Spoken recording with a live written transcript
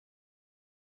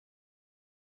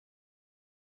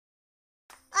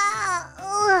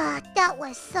That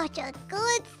was such a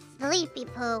good sleepy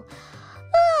poo.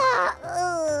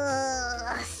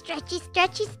 Stretchy,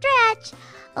 stretchy, stretch.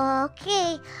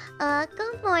 Okay.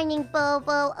 Good morning,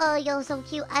 Bobo. Oh, you're so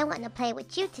cute. I want to play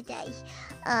with you today.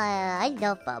 I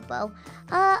love Bobo.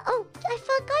 Oh, I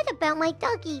forgot about my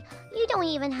doggy. You don't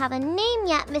even have a name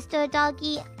yet, Mr.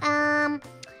 Doggy.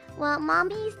 Well,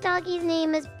 Mommy's doggy's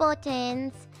name is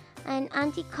Buttons, and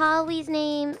Auntie Carly's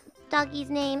doggy's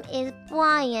name is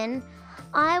Brian.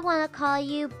 I want to call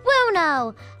you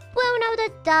Bruno. Bruno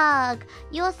the dog.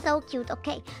 You're so cute.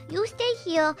 Okay, you stay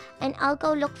here and I'll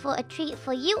go look for a treat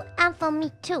for you and for me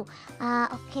too.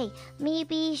 Okay,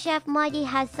 maybe Chef Marty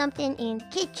has something in the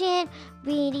kitchen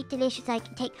really delicious I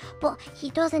can take, but he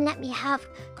doesn't let me have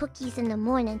cookies in the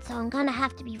morning, so I'm gonna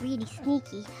have to be really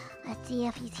sneaky. Let's see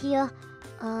if he's here.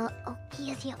 Oh,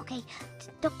 he is here. Okay,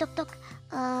 duck, duck, duck.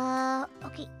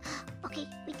 Okay,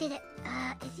 we did it.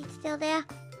 Is he still there?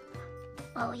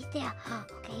 Oh, he's there.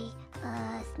 Okay,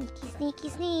 sneaky, sneaky,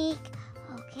 sneak.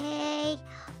 Okay.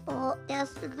 Oh,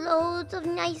 there's loads of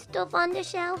nice stuff on the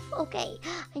shelf. Okay,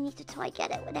 I need to try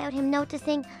get it without him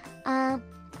noticing.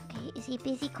 Okay, is he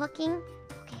busy cooking?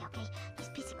 Okay, he's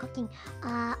busy cooking.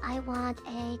 I want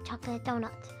a chocolate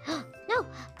donut. No,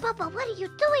 Bubba, what are you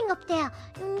doing up there?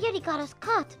 You nearly got us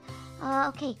caught.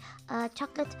 Okay,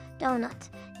 chocolate donut.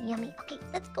 Yummy. Okay,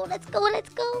 let's go.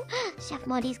 Chef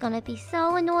Marty's gonna be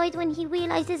so annoyed when he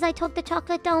realizes I took the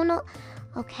chocolate donut.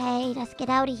 Okay, let's get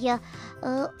out of here.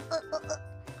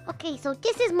 Okay, so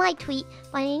this is my tweet,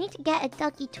 but I need to get a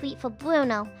ducky tweet for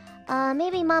Bruno.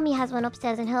 Maybe Mommy has one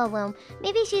upstairs in her room.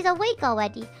 Maybe she's awake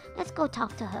already. Let's go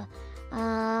talk to her.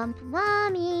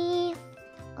 Mommy.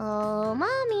 Oh,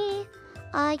 Mommy.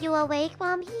 Are you awake,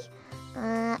 Mommy?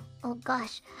 Oh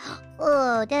gosh.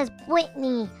 Oh, there's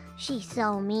Brittany. She's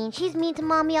so mean. She's mean to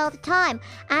Mommy all the time.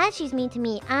 And she's mean to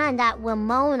me. And that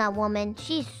Ramona woman.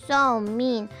 She's so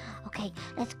mean. Okay,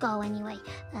 let's go anyway.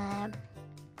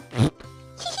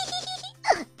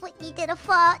 Brittany did a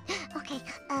fart. Okay,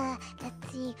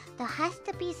 let's see. There has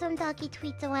to be some doggy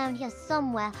tweets around here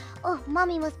somewhere. Oh,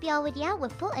 Mommy must be already out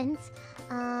with Buttons.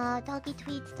 Doggy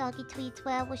tweets.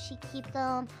 Where will she keep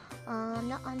them?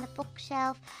 Not on the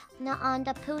bookshelf. Not on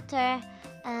the pooter.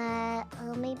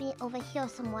 Maybe over here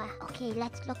somewhere. Okay,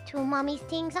 let's look through Mommy's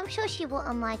things. I'm sure she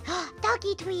wouldn't mind.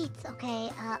 Doggy tweets!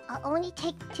 Okay, I'll only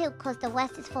take 2 because the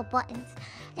rest is for Buttons.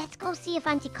 Let's go see if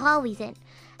Auntie Carly's in.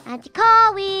 Auntie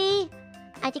Carly!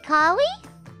 Auntie Carly?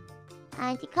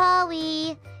 Auntie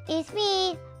Carly! It's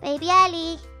me, Baby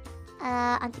Ellie.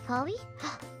 Auntie Carly?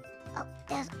 Oh,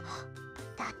 there's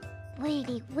that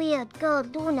really weird girl,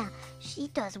 Luna. She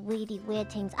does really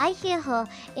weird things. I hear her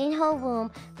in her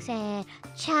room saying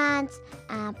chants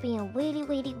and being really,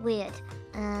 really weird.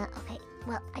 Okay,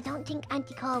 well, I don't think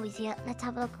Auntie Carly's here. Let's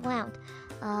have a look around.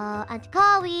 Auntie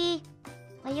Carly?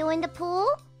 Are you in the pool?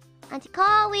 Auntie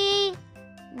Carly?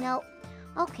 No.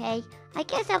 Okay, I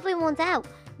guess everyone's out.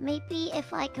 Maybe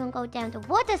if I can go down the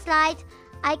water slide,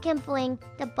 I can bring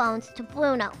the bones to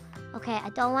Bruno. Okay, I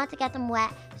don't want to get them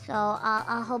wet, so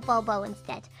I'll hold Bobo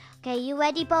instead. Okay, you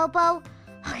ready, Bobo?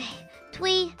 Okay,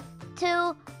 3,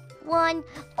 2, 1.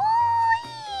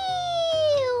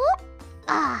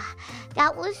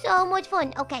 That was so much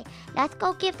fun. Okay, let's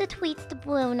go give the tweets to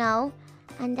Bruno.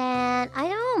 And then, I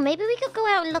don't know, maybe we could go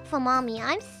out and look for Mommy.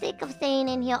 I'm sick of staying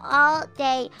in here all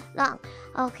day long.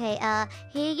 Okay,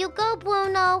 here you go,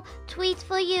 Bruno. Tweets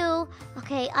for you.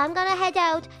 Okay, I'm gonna head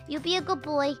out. You be a good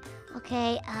boy.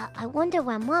 Okay, I wonder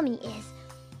where Mommy is.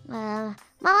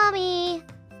 Mommy?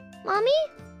 Mommy?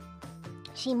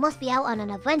 She must be out on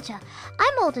an adventure.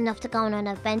 I'm old enough to go on an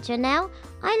adventure now.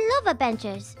 I love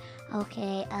adventures.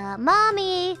 Okay,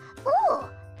 Mommy. Ooh,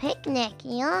 picnic,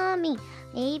 yummy.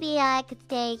 Maybe I could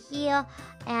stay here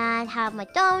and have my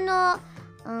donut.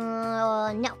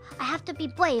 No, I have to be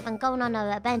brave and go on an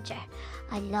adventure.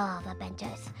 I love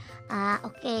adventures.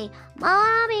 Okay,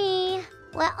 Mommy,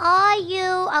 where are you?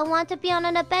 I want to be on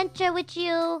an adventure with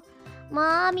you.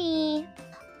 Mommy.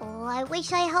 Oh, I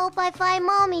hope I find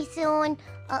Mommy soon.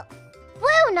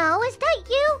 Bruno, is that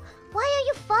you? Why are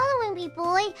you following me,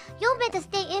 boy? You're meant to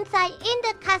stay inside in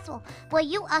the castle where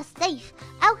you are safe.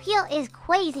 Out here is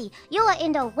crazy. You are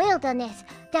in the wilderness.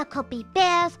 There could be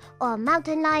bears or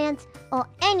mountain lions or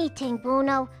anything,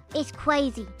 Bruno. It's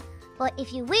crazy. But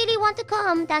if you really want to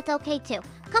come, that's okay too.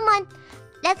 Come on.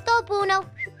 Let's go, Bruno.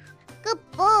 Good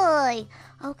boy.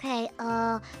 Okay,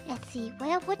 let's see.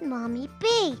 Where would Mommy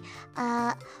be?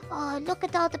 Oh, look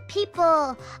at all the people.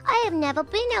 I have never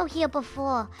been out here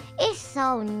before. It's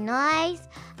so nice.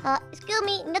 Excuse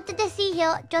me, nothing to see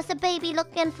here. Just a baby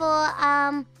looking for,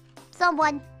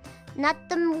 someone. Not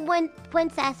the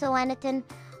princess or anything.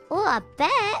 Oh, a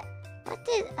vet? What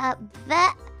is a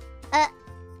vet?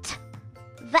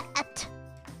 Vet.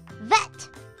 Vet.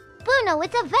 Bruno,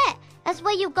 it's a vet. That's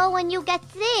where you go when you get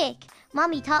sick.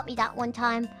 Mommy taught me that one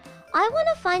time. I want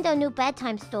to find a new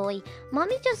bedtime story.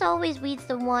 Mommy just always reads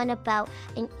the one about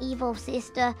an evil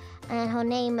sister, and her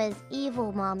name is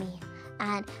Evil Mommy.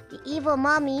 And the evil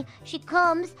mommy, she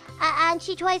comes and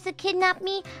she tries to kidnap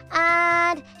me,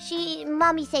 and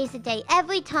Mommy saves the day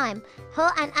every time.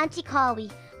 Her and Auntie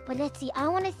Carly. But let's see, I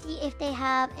want to see if they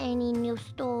have any new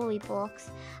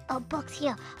storybooks. Oh, books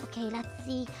here. Okay, let's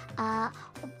see.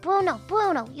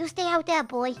 Bruno, you stay out there,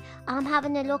 boy. I'm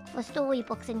having a look for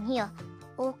storybooks in here.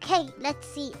 Okay, let's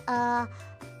see.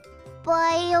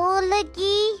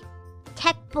 Biology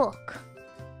textbook.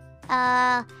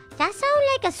 That sounds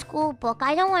like a school book.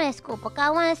 I don't want a school book. I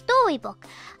want a storybook.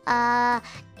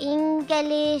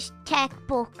 English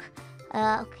textbook.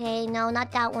 Okay, no,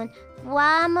 not that one.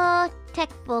 Grammar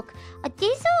textbook.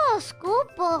 These are a school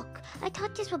book. I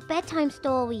thought this was bedtime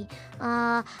story.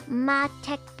 Math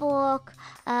textbook.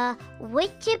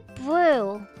 Witchy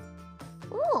Brew.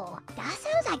 Ooh, that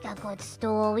sounds like a good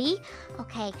story.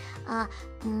 Okay,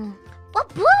 Well,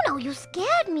 Bruno, you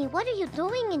scared me. What are you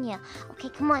doing in here? Okay,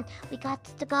 come on. We got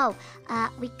to go.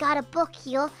 We got a book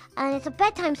here, and it's a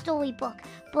bedtime story book.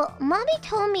 But Mommy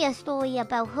told me a story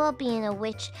about her being a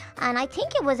witch, and I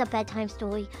think it was a bedtime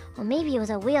story. Or maybe it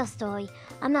was a real story.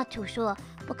 I'm not too sure.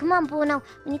 But come on, Bruno.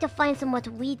 We need to find somewhere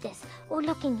to read this. Oh,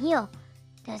 look in here.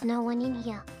 There's no one in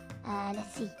here.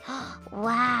 Let's see.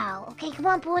 Wow. Okay, come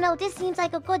on, Bruno. This seems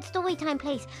like a good story time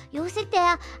place. You sit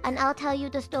there, and I'll tell you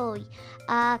the story.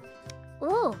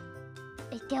 Oh,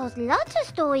 there's lots of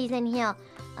stories in here.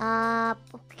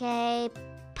 Okay,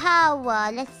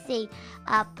 power. Let's see.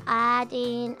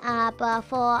 Adding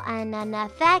before and an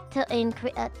effect to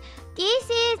increase. This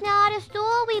is not a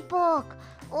storybook.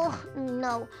 Oh,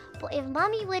 no. But if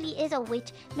Mommy really is a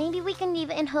witch, maybe we can leave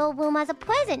it in her room as a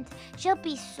present. She'll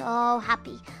be so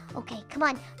happy. Okay, come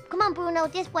on. Come on, Bruno.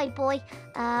 This way, boy.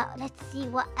 Let's see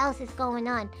what else is going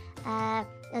on.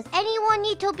 Does anyone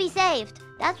need to be saved?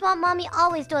 That's what Mommy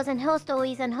always does in her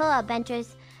stories and her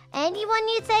adventures. Anyone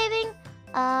need saving?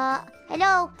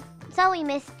 Hello? Sorry,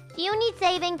 miss. Do you need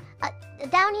saving?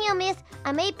 Down here, miss.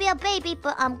 I may be a baby,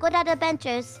 but I'm good at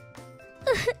adventures.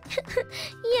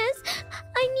 Yes,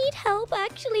 I need help,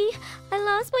 actually. I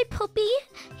lost my puppy.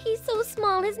 He's so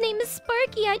small. His name is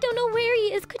Sparky. I don't know where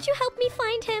he is. Could you help me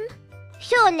find him?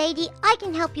 Sure, lady. I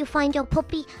can help you find your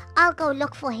puppy. I'll go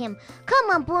look for him. Come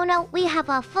on, Bruno. We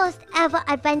have our first ever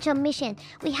adventure mission.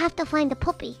 We have to find the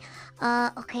puppy.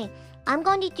 Okay. I'm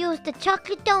going to use the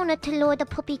chocolate donut to lure the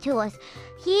puppy to us.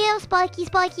 Here, Sparky,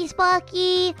 Sparky,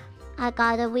 Sparky. I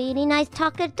got a really nice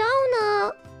chocolate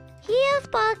donut. Here,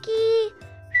 Sparky.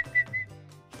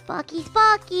 Sparky,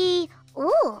 Sparky.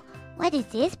 Ooh, what is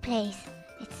this place?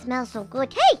 It smells so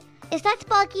good. Hey, is that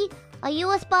Sparky? Are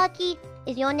you a Sparky?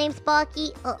 Is your name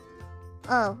Sparky?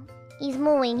 Oh, he's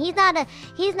mooing. He's not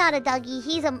a doggy.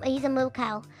 He's a moo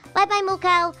cow. Bye bye, moo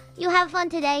cow. You have fun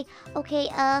today. Okay.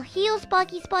 Here,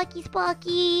 Sparky, Sparky,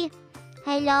 Sparky.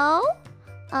 Hello,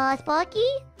 Sparky.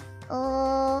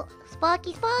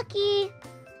 Sparky, Sparky.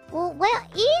 Well, where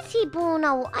is he,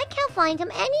 Bruno? I can't find him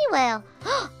anywhere.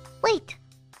 Wait.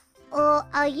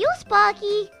 Are you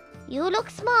Sparky? You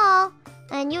look small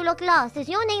and you look lost. Is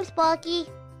your name Sparky?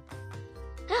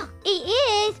 It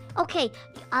is. Okay,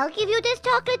 I'll give you this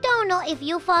chocolate donut if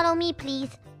you follow me, please.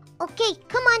 Okay,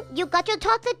 come on. You got your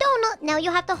chocolate donut. Now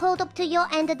you have to hold up to your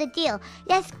end of the deal.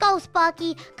 Let's go,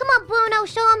 Sparky. Come on, Bruno.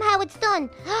 Show him how it's done.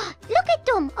 Look at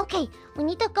them. Okay, we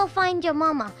need to go find your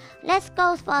mama. Let's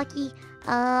go, Sparky.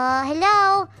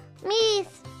 Hello?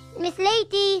 Miss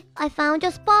Lady. I found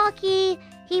your Sparky.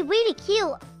 He's really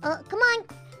cute. Come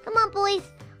on, boys.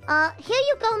 Here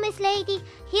you go, Miss Lady.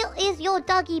 Here is your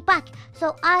doggy back.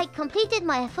 So I completed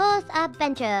my first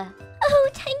adventure. Oh,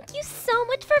 thank you so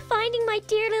much for finding my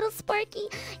dear little Sparky.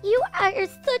 You are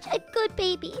such a good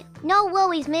baby. No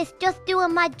worries, miss. Just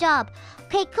doing my job.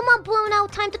 Okay, come on, Bruno.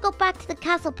 Time to go back to the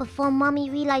castle before Mommy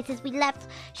realizes we left.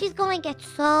 She's going to get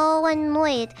so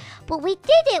annoyed. But we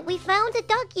did it. We found the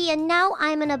doggy, and now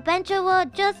I'm an adventurer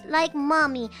just like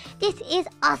Mommy. This is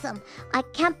awesome. I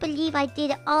can't believe I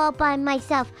did it all by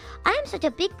myself. I'm such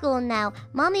a big girl now.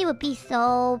 Mommy would be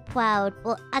so proud.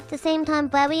 But at the same time,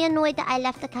 very annoyed that I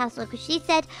left the castle because she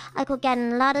said I could get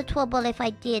in a lot of trouble if I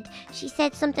did. She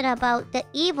said something about the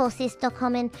evil sister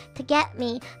coming to get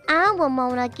me and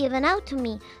Ramona giving out to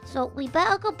me. So we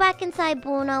better go back inside,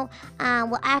 Bruno,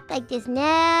 and we'll act like this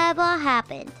never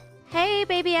happened. Hey,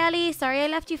 baby Ellie. Sorry I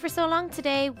left you for so long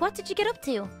today. What did you get up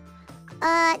to?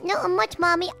 Not much,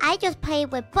 Mommy. I just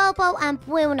played with Bobo and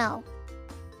Bruno.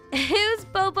 Who's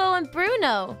Bobo and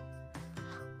Bruno?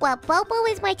 Well, Bobo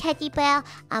is my teddy bear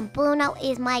and Bruno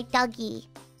is my doggy.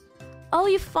 Oh,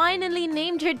 you finally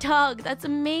named your dog. That's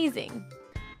amazing.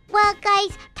 Well,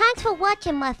 guys, thanks for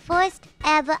watching my first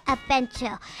ever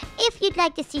adventure. If you'd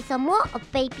like to see some more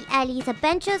of Baby Ellie's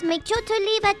adventures, make sure to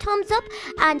leave a thumbs up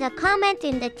and a comment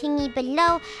in the thingy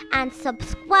below and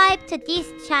subscribe to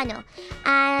this channel.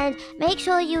 And make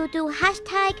sure you do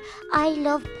hashtag I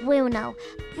love Bruno.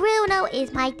 Bruno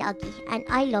is my doggy and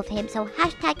I love him, so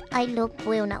hashtag I love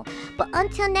Bruno. But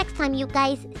until next time, you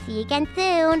guys, see you again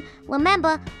soon.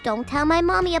 Remember, don't tell my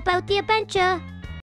mommy about the adventure.